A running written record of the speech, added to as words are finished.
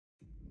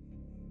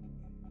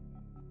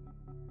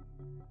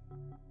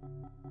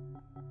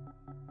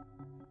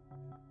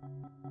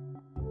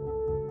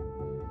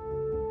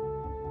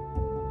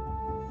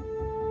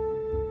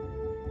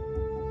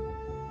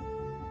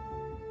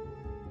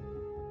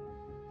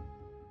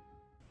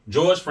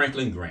George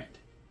Franklin Grant.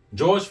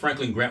 George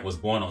Franklin Grant was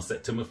born on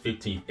September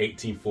 15,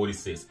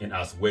 1846 in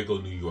Oswego,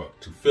 New York,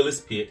 to Phillis,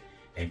 Pitt,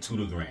 and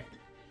Tudor Grant.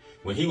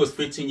 When he was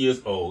 15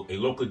 years old, a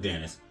local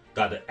dentist,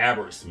 Dr.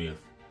 Albert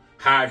Smith,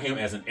 hired him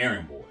as an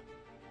errand boy.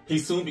 He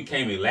soon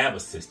became a lab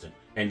assistant,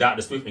 and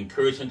Dr. Smith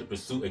encouraged him to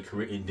pursue a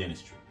career in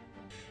dentistry.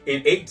 In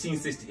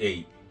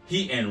 1868,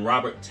 he and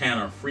Robert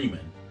Tanner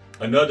Freeman,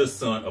 another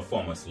son of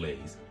former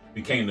slaves,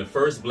 became the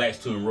first blacks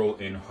to enroll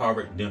in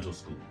Harvard Dental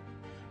School.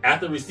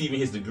 After receiving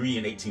his degree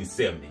in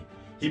 1870,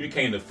 he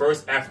became the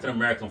first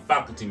African-American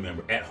faculty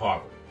member at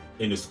Harvard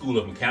in the School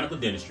of Mechanical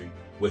Dentistry,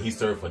 where he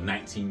served for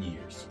 19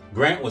 years.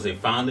 Grant was a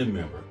founding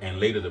member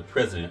and later the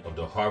president of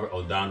the Harvard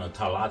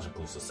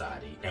Odontological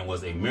Society and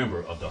was a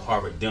member of the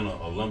Harvard Dental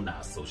Alumni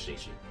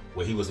Association,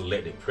 where he was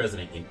elected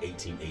president in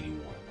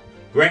 1881.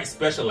 Grant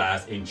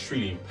specialized in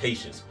treating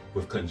patients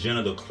with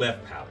congenital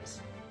cleft palates.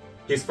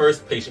 His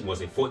first patient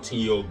was a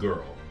 14-year-old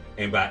girl,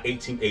 and by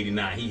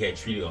 1889 he had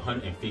treated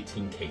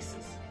 115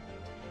 cases.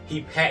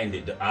 He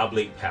patented the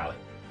oblate palate,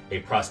 a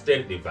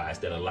prosthetic device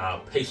that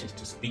allowed patients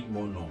to speak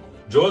more normally.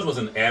 George was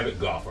an avid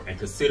golfer and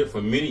considered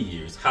for many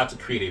years how to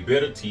create a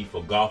better tee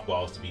for golf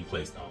balls to be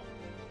placed on.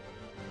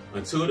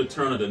 Until the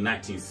turn of the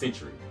 19th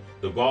century,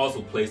 the balls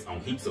were placed on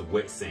heaps of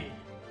wet sand.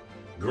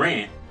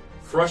 Grant,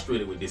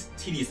 frustrated with this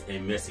tedious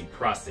and messy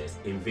process,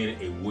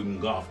 invented a wooden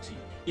golf tee.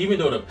 Even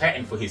though the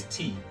patent for his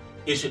tee,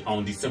 issued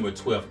on December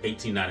 12,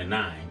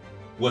 1899,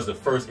 was the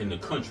first in the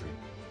country,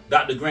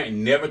 Dr. Grant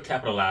never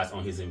capitalized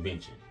on his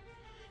invention.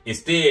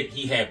 Instead,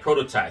 he had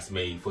prototypes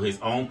made for his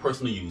own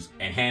personal use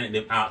and handed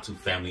them out to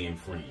family and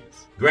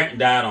friends. Grant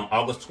died on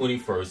August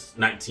 21,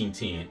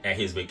 1910 at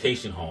his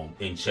vacation home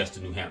in Chester,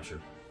 New Hampshire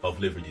of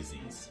liver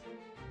disease.